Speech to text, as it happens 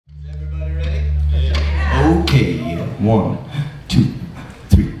1, 2,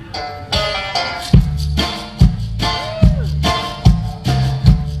 3.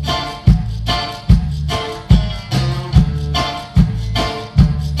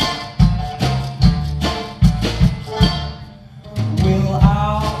 Well,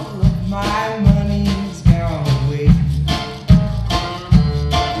 all of my money's gone away.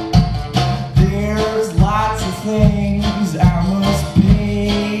 There's lots of things I must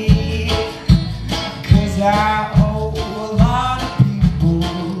pay, 'cause I owe a lot of people.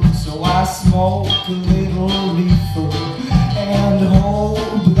 So I smoke a little reefer and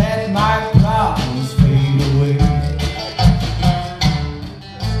hope that my problems fade away.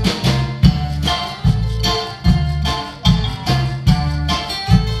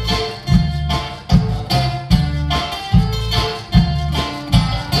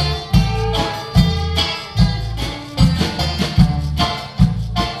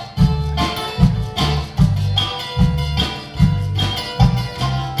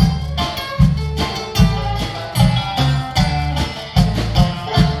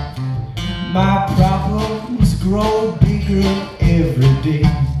 My problems grow bigger every day.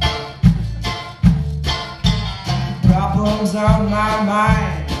 Problems on my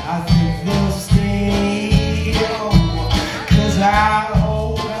mind, I think they'll stay. 'Cause I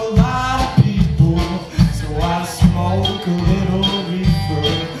owe a lot of people, so I smoke a little reefer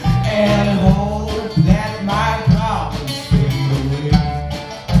and hope that my problems fade away.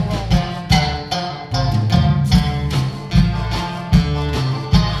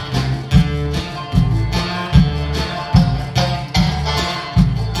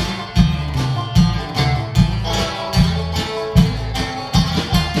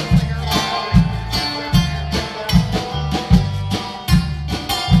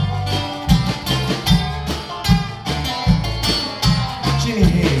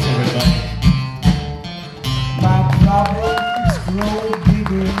 My problems grow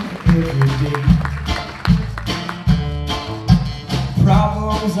bigger every day.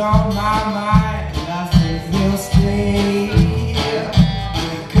 Problems on my mind, I think they'll stay.